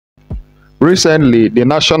Recently, the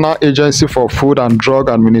National Agency for Food and Drug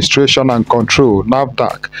Administration and Control,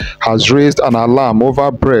 Nafdac, has raised an alarm over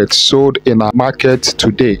bread sold in our market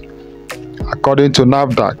today. According to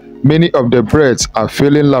Nafdac, many of the breads are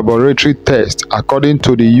failing laboratory tests according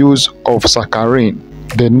to the use of Saccharine.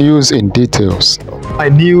 The news in details. My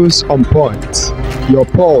news on point. Your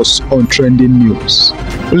pulse on trending news.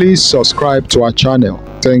 Please subscribe to our channel.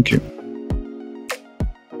 Thank you.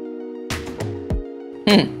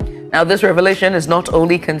 Now, this revelation is not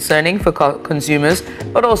only concerning for consumers,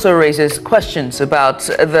 but also raises questions about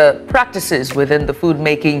the practices within the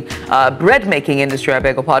bread making industry, I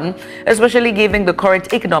beg your pardon, especially given the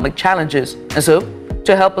current economic challenges. And so,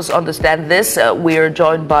 to help us understand this, we are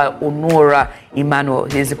joined by Onora Emmanuel.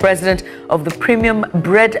 He is the president of the Premium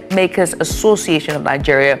Bread Makers Association of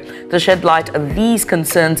Nigeria, to shed light on these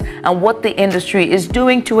concerns and what the industry is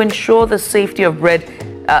doing to ensure the safety of bread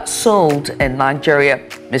sold in Nigeria.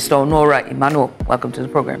 Mr. Onora Emmanuel, welcome to the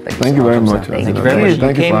program. Thank you very much. Thank you very much.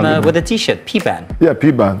 You came with a t-shirt, P-Ban. Yeah,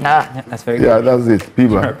 P-Ban. Yeah, that's very good. Yeah, that's it,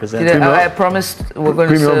 P-Ban. I promised we're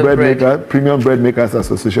going to serve bread. Premium Bread Makers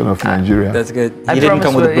Association of Nigeria. That's good. You didn't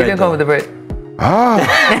come with the bread. You didn't come with the bread.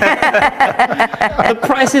 The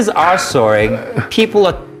prices are soaring. People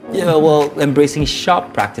are, embracing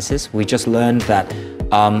shop practices. We just learned that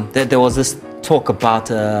there was this talk about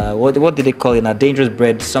what did they call it? Dangerous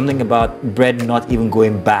bread. Something about bread not even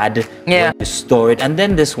going bad when you store it. And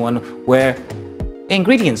then this one where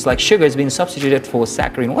ingredients like sugar is being substituted for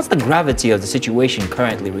saccharine. What's the gravity of the situation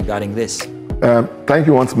currently regarding this? Thank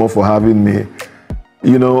you once more for having me.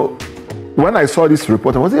 You know, when I saw this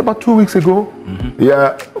report, was it about 2 weeks ago?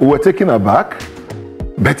 Yeah, we were taken aback.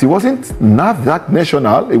 But it wasn't Nafdac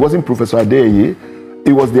National. It wasn't Professor Adeye.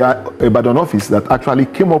 It was the Ibadan office that actually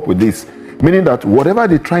came up with this. Meaning that whatever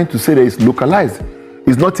they're trying to say there is localized,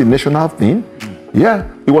 it's not a national thing. Yeah,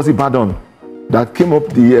 it was Ibadan that came up,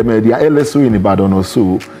 the LSO in Ibadan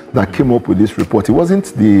also, that came up with this report. It wasn't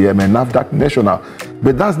the Nafdac National.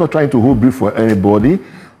 But that's not trying to hold brief for anybody.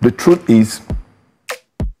 The truth is,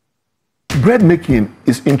 bread making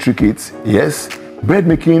is intricate, yes. Bread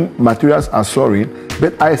making materials are soaring,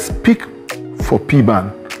 but I speak for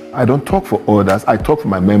P-Ban. I don't talk for others. I talk for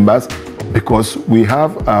my members because we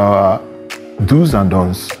have our do's and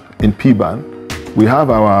don'ts in P-Ban. We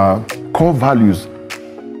have our core values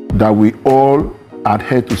that we all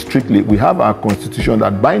adhere to strictly. We have our constitution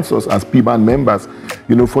that binds us as P-Ban members.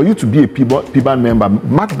 You know, for you to be a P-Ban member,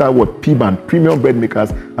 mark that word P-Ban, Premium Bread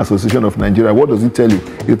Makers Association of Nigeria. What does it tell you?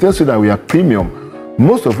 It tells you that we are premium.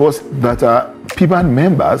 Most of us that are P-Ban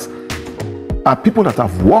members are people that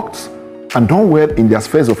have worked and done well in their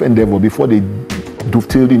spheres of endeavor before they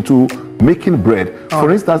dovetailed into making bread.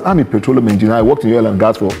 For instance, I'm a petroleum engineer. I worked in oil and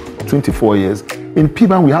gas for 24 years. In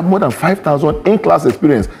P-Ban, we have more than 5,000 in-class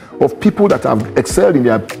experience of people that have excelled in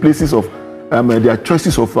their places of, their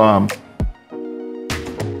choices of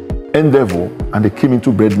endeavor, and they came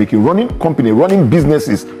into bread making, running company, running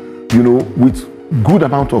businesses, you know, with good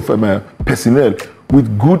amount of personnel,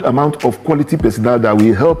 with good amount of quality personnel that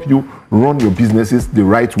will help you run your businesses the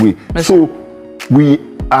right way. So we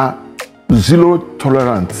are zero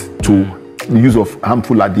tolerance to the use of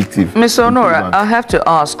harmful addictive. Mr. Onora, I have to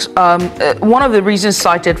ask, one of the reasons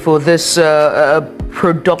cited for this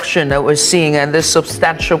production that we're seeing, and this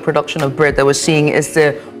substantial production of bread that we're seeing, is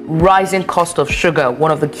the rising cost of sugar,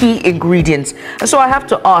 one of the key ingredients. And so I have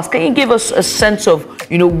to ask, can you give us a sense of,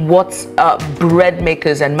 what bread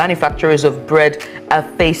makers and manufacturers of bread are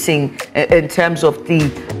facing in terms of the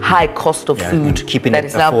high cost of food keeping that it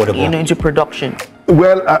is now affordable into production?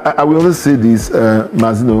 Well, I will always say this,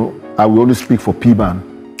 Mazino, I will always speak for P-Ban,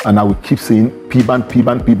 and I will keep saying P-Ban,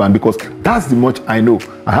 P-Ban, P-Ban, because that's the much I know.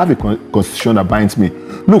 I have a constitution that binds me.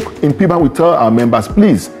 Look, in P-Ban, we tell our members,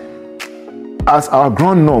 please, as our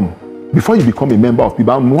ground norm, before you become a member of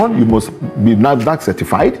P-Ban, 1, you must be Nafdac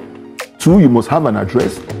certified. 2, you must have an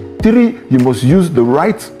address. 3, you must use the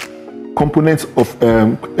right components of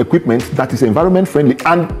equipment that is environment friendly,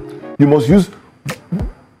 and you must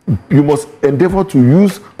endeavor to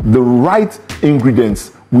use the right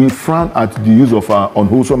ingredients. We frown at the use of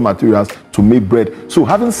unwholesome materials to make bread. So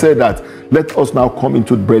having said that, let us now come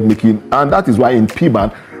into bread making, and that is why in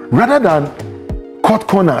P-Ban, rather than cut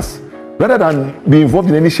corners, rather than be involved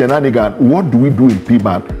in any shenanigan, what do we do in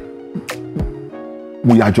P-Ban?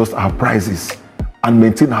 We adjust our prices and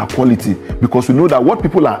maintain our quality, because we know that what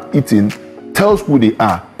people are eating tells who they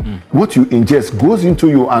are. What you ingest goes into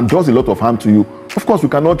you and does a lot of harm to you. Of course, we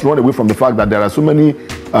cannot run away from the fact that there are so many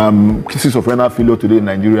cases of renal failure today in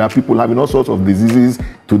Nigeria, people having all sorts of diseases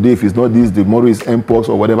today. If it's not this, tomorrow is mpox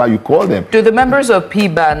or whatever you call them. Do the members of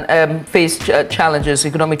PBAN face challenges,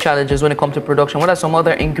 economic challenges when it comes to production? What are some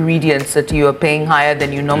other ingredients that you are paying higher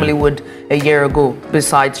than you normally would a year ago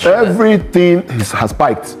besides sugar? Everything has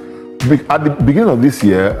spiked. At the beginning of this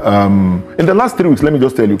year, in the last 3 weeks, let me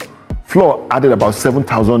just tell you, flour added about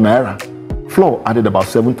 7,000 naira. Flour added about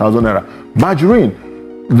 7,000 naira. Margarine,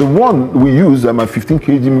 the one we use, 15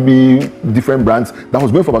 kg, maybe different brands, that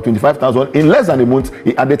was going for about 25,000. In less than a month,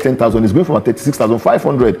 it added 10,000. It's going for about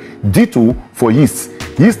 36,500. D2 for yeast.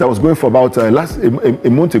 Yeast that was going for about a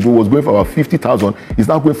month ago was going for about 50,000. It's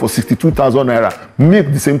now going for 62,000 naira. Milk,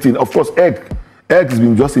 the same thing. Of course, egg has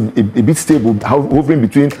been just a bit stable, hovering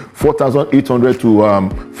between 4,800 to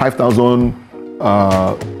 5,000.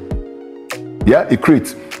 A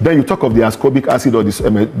crate. Then you talk of the ascorbic acid or the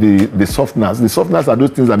softeners. The softeners are those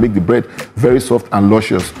things that make the bread very soft and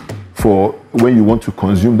luscious for when you want to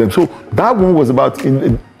consume them. So that one was about,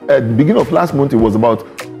 at the beginning of last month, it was about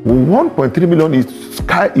 1.3 million.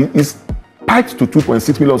 It's spiked to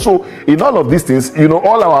 2.6 million. So in all of these things,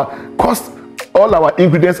 all our costs, all our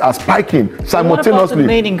ingredients are spiking simultaneously. What about the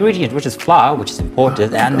main ingredient, which is flour, which is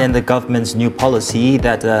imported, and then the government's new policy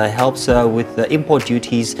that helps with import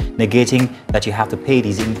duties, negating that you have to pay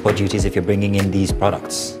these import duties if you're bringing in these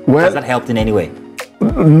products? Well, has that helped in any way?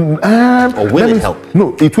 Or will it help?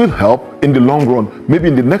 No, it will help in the long run. Maybe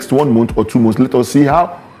in the next 1 month or 2 months, let us see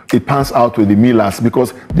how it pans out with the millers,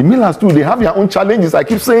 because the millers too, they have their own challenges. I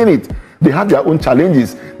keep saying it. They have their own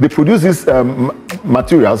challenges. They produce these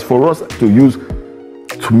materials for us to use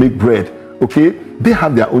to make bread. Okay, they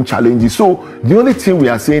have their own challenges. So the only thing we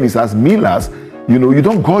are saying is, as millers, you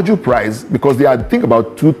don't gouge your price, because there are, I think,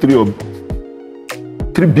 about 3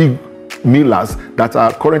 big millers that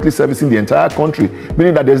are currently servicing the entire country,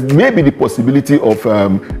 meaning that there's maybe the possibility of a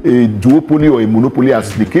duopoly or a monopoly,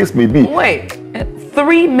 as the case may be. Wait,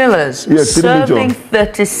 3 millers serving major.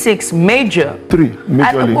 36 major. 3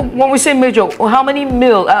 majorly. When we say major, how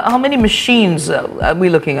many machines are we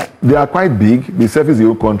looking at? They are quite big. They service the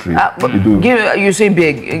whole country. You say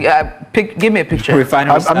big. Give me a picture.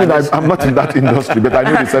 I'm not in that industry, but I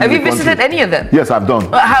know they service. Have you visited any of them? Yes, I've done.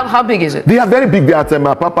 How big is it? They are very big. They are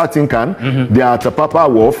at Papa Tinkan. They are at Papa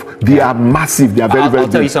Wharf. They are massive. They are very, very big.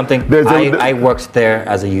 I'll tell you something. I worked there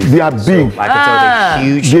as a youth. They are big. So I can tell they're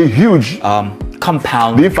huge. They're huge.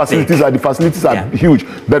 Compound. The facilities are huge.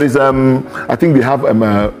 There is I think they have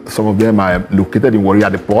some of them are located in Warri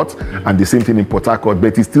at the port, and the same thing in Port Harcourt,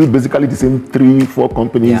 but it's still basically the same 3-4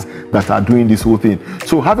 companies that are doing this whole thing.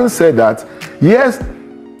 So having said that, yes,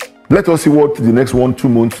 let us see what the next 1-2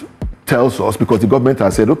 months tells us, because the government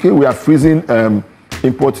has said, okay, we are freezing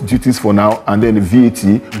import duties for now, and then the VAT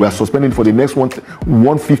we are suspending for the next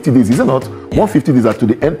 150 days. Is it not? 150 days are to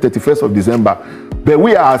the end 31st of December. But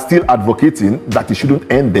we are still advocating that it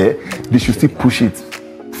shouldn't end there. They should still push it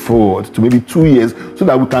forward to maybe 2 years, so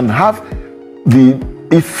that we can have the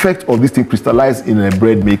effect of this thing crystallized in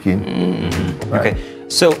bread making. Right? Okay.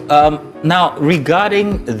 So now,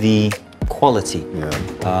 regarding the quality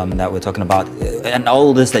that we're talking about, and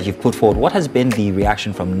all this that you've put forward, what has been the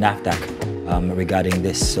reaction from Nafdac regarding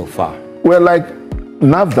this so far? Well, like,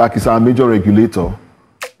 Nafdac is our major regulator.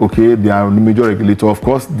 Okay, they are a major regulator. Of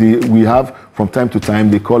course, we have, from time to time,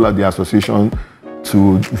 they call out the association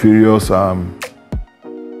to various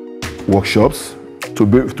workshops, to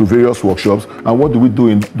various workshops. And what do we do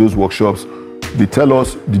in those workshops? They tell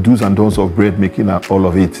us the do's and don'ts of bread making and all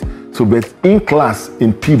of it. So, but in class,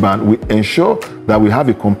 in PBAN, we ensure that we have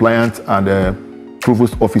a compliant and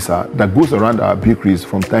provost officer that goes around our bakeries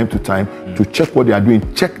from time to time to check what they are doing,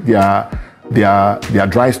 check their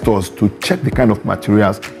dry stores, to check the kind of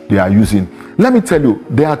materials they are using. Let me tell you,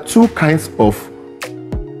 there are 2 kinds of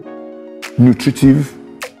nutritive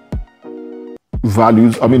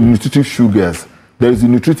values, nutritive sugars. There is the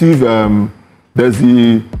nutritive, there's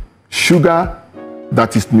the sugar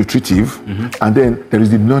that is nutritive, and then there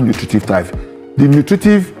is the non-nutritive type. The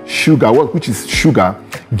nutritive sugar, which is sugar,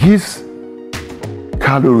 gives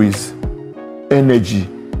calories, energy.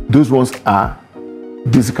 Those ones are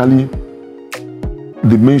basically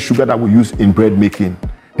the main sugar that we use in bread making.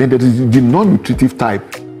 Then there is the non-nutritive type,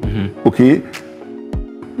 okay,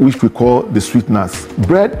 which we call the sweeteners.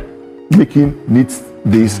 Bread making needs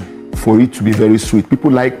this for it to be very sweet.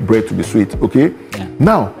 People like bread to be sweet, okay?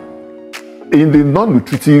 Now, in the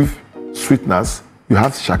non-nutritive sweeteners, you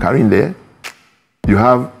have saccharine there, you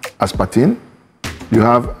have aspartame, you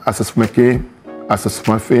have aspartame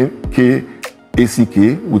K, ACK,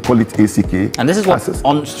 we call it ACK. And this is what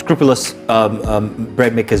unscrupulous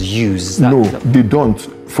bread makers use. No, they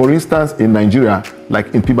don't. for instance, in Nigeria,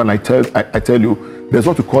 like in Piban, I tell you, there's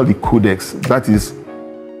what we call the Codex. That is,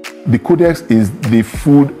 the Codex is the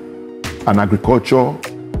Food and Agriculture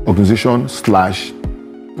Organization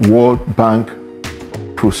 / World Bank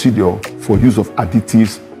procedure for use of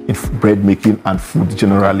additives in bread making and food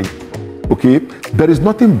generally. Okay, there is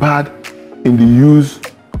nothing bad in the use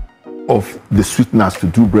of the sweeteners to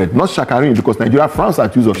do bread, not Saccharine, because Nigeria frowns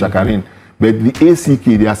at use of Saccharine, but the ACK,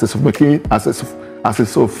 the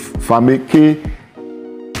acetophenone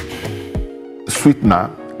sweetener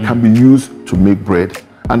can be used to make bread.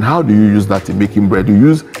 And how do you use that in making bread? You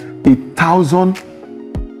use 1,000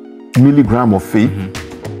 milligram of faith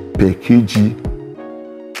per kg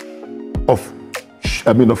of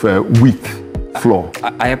wheat flour.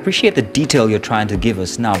 I appreciate the detail you're trying to give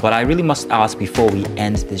us now, but I really must ask before we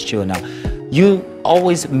end this show now. You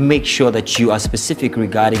always make sure that you are specific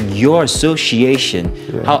regarding your association.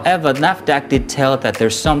 Yeah. However, Nafdac did tell that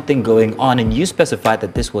there's something going on, and you specified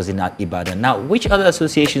that this was in Ibadan. Now, which other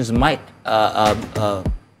associations might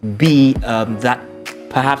be that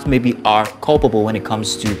perhaps maybe are culpable when it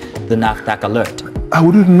comes to the Nafdac alert? I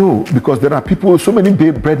wouldn't know, because there are people, so many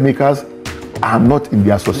bread makers are not in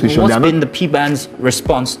the association. What's been the PBAN's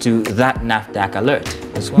response to that Nafdac alert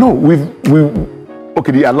as well? No,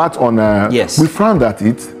 okay, the alert on, yes. We frowned at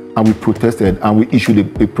it and we protested and we issued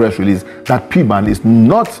a press release that PBAN is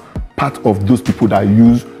not part of those people that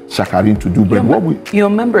use Saccharine to do bread. Your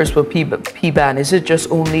members for PBAN, is it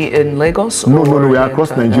just only in Lagos? No, we are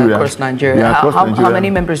across Nigeria. Across Nigeria. How many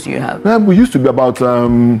members do you have? We used to be about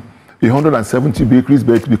 170 bakeries,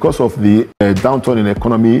 but because of the downturn in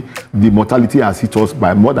economy, the mortality has hit us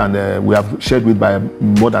by more than, we have shared with by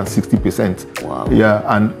more than 60%. Wow. Yeah,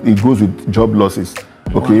 and it goes with job losses.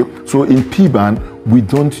 Okay, wow. So in PBAN, we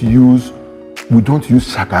don't use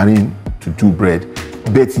Saccharine to do bread.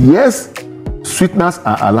 But yes, sweeteners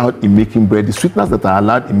are allowed in making bread. The sweeteners that are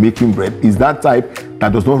allowed in making bread is that type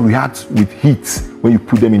that does not react with heat when you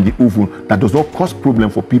put them in the oven, that does not cause problem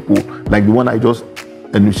for people, like the one I just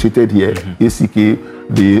enunciated here, ACK,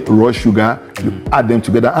 the raw sugar, you add them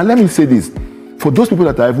together. And let me say this, for those people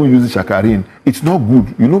that are even using Saccharine, it's not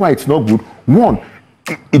good. You know why it's not good? One,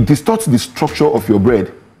 it distorts the structure of your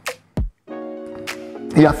bread.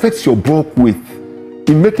 It affects your bulk weight.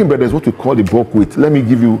 In making bread, there's what we call the bulk weight. Let me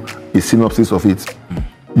give you a synopsis of it.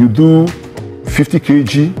 You do 50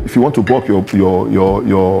 kg, if you want to bulk your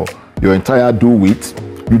entire dough weight,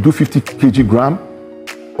 you do 50 kg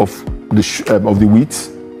of the wheat,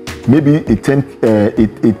 maybe a 10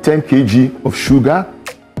 kg of sugar.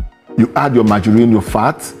 You add your margarine, your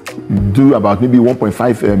fat, you do about maybe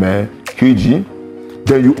 1.5 kg.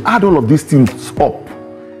 Then you add all of these things up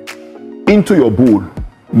into your bowl,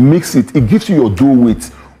 mix it. It gives you your dough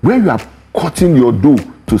weight. When you are cutting your dough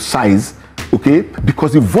to size, okay,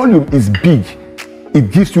 because the volume is big,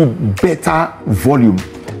 it gives you better volume.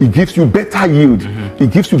 It gives you better yield.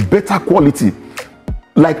 It gives you better quality.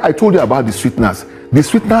 Like I told you about the sweeteners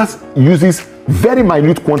uses very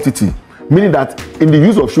minute quantity, meaning that in the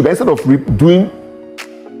use of sugar, instead of doing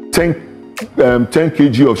 10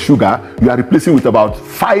 kg of sugar, you are replacing with about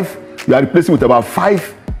 5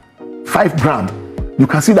 gram. You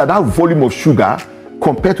can see that volume of sugar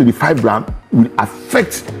compared to the 5 gram will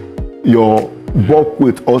affect your bulk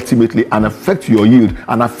weight ultimately, and affect your yield,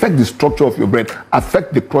 and affect the structure of your bread,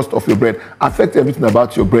 affect the crust of your bread, affect everything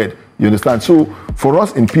about your bread. You understand? So for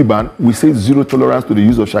us in PBAN, we say zero tolerance to the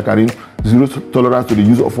use of Saccharine, zero tolerance to the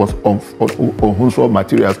use of unwholesome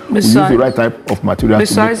materials. We use the right type of materials.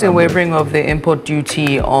 Besides the waiving of the import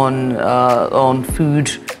duty on food,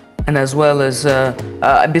 and as well as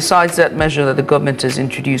besides that measure that the government has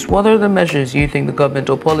introduced, what are the measures you think the government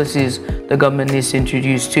or policies the government needs to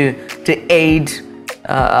introduce to aid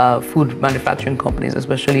food manufacturing companies,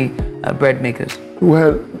 especially bread makers?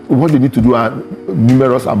 Well, what they need to do are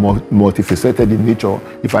numerous and multifaceted in nature.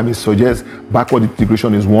 If I may suggest, backward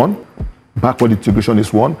integration is one. Backward integration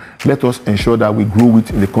is one. Let us ensure that we grow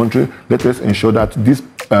wheat in the country. Let us ensure that this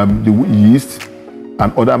the yeast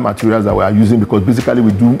and other materials that we are using, because basically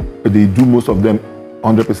they do most of them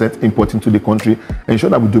 100% import into the country. Ensure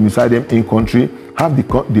that we domicile them in country. Have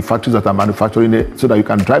the factories that are manufacturing it, so that you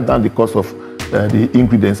can drive down the cost of the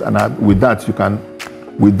ingredients, and with that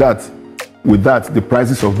the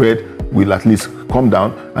prices of bread will at least come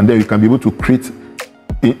down, and then you can be able to create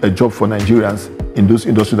a job for Nigerians in those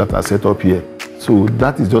industries that are set up here. So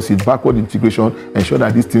that is just it. Backward integration, ensure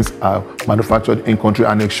that these things are manufactured in country,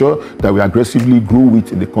 and ensure that we aggressively grow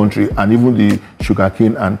wheat in the country, and even the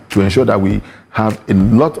sugarcane, and to ensure that we have a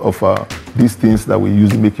lot of these things that we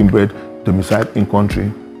use in making bread domiciled in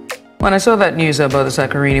country. When I saw that news about the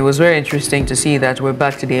Saccharine, it was very interesting to see that we're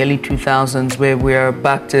back to the early 2000s, where we're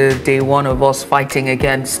back to day one of us fighting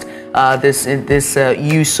against this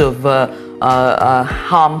use of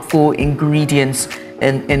harmful ingredients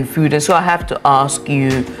in food. And so I have to ask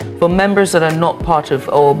you, for members that are not part of,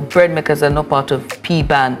 or bread makers that are not part of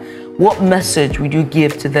PBAN, what message would you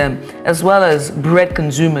give to them, as well as bread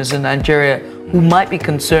consumers in Nigeria who might be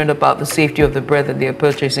concerned about the safety of the bread that they're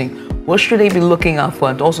purchasing? What should they be looking out for?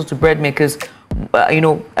 And also to bread makers,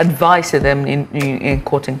 advice to them in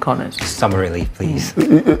cutting corners. Summarily, please.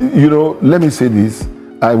 Let me say this.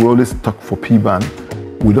 I will always talk for PBAN.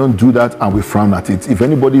 We don't do that and we frown at it. If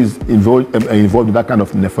anybody is involved in that kind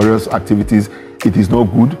of nefarious activities, it is not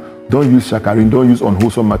good. Don't use saccharine, don't use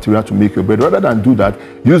unwholesome material to make your bread. Rather than do that,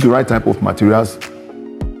 use the right type of materials.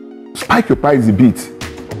 Spike your price a bit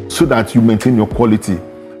so that you maintain your quality.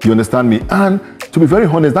 You understand me? And to be very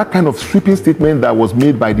honest, that kind of sweeping statement that was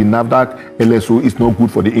made by the Nafdac LSO is not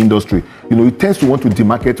good for the industry. It tends to want to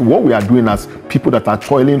demarcate what we are doing as people that are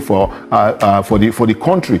toiling for the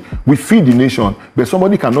country. We feed the nation, but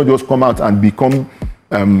somebody cannot just come out and become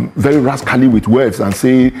very rascally with words and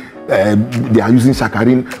say they are using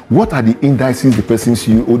saccharine. What are the indices the persons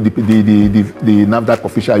use, or the Nafdac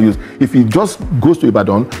official use? If he just goes to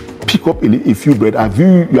Ibadan, pick up a few bread,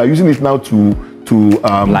 you are using it now to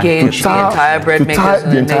tar the entire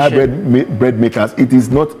bread makers.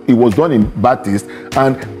 It was done in bad taste.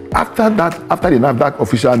 And after the Nafdac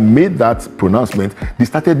official made that pronouncement, they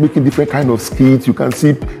started making different kind of skits. You can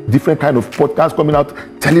see different kind of podcasts coming out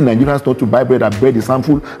telling Nigerians not to buy bread, that bread is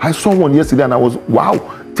harmful. I saw one yesterday and I was,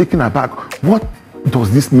 taken aback. What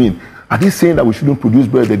does this mean? Are they saying that we shouldn't produce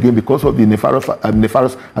bread again because of the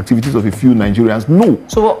nefarious activities of a few Nigerians? No.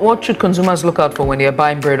 So what should consumers look out for when they're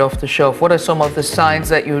buying bread off the shelf? What are some of the signs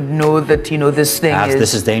that you know that, this thing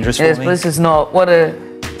this is dangerous for me? This is not.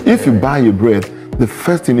 If you buy your bread, the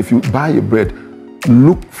first thing, if you buy your bread,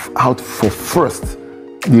 look out for first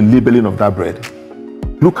the labeling of that bread.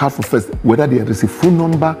 Look out for first whether there is a phone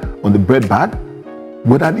number on the bread bag,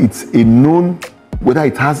 whether it's whether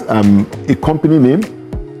it has a company name.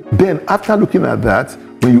 Then after looking at that,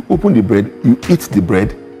 when you open the bread, you eat the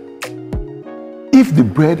bread. If the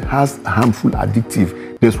bread has harmful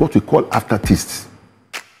additive, there's what we call aftertaste.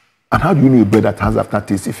 And how do you know a bread that has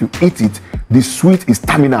aftertaste? If you eat it, the sweet is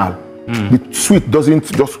terminal. The sweet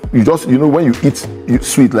doesn't when you eat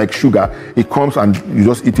sweet like sugar, it comes and you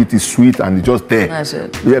just eat it, it's sweet and it's just there. That's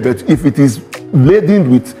it. Yeah, but if it is laden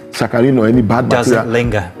with saccharine or any bad material, doesn't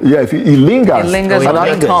linger. Yeah, if it lingers. It lingers on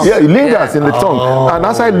the tongue. Yeah, it lingers in the tongue. And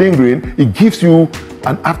outside lingering, it gives you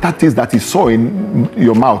an aftertaste that is so in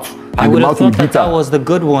your mouth. I would have thought that was the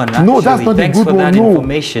good one. Actually. No, that's not Thanks the good for one. that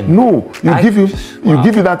information. No,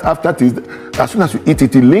 give you that aftertaste. As soon as you eat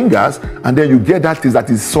it, it lingers, and then you get that taste that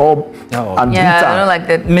is sour and bitter. I don't like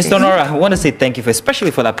that. Mr. Honora, I want to say thank you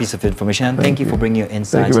especially for that piece of information, and thank you for bringing your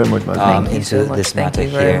insights into this matter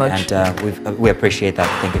here. And we appreciate that.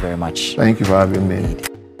 Thank you very much. Thank you for having me.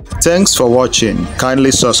 Thanks for watching.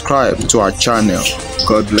 Kindly subscribe to our channel.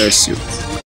 God bless you.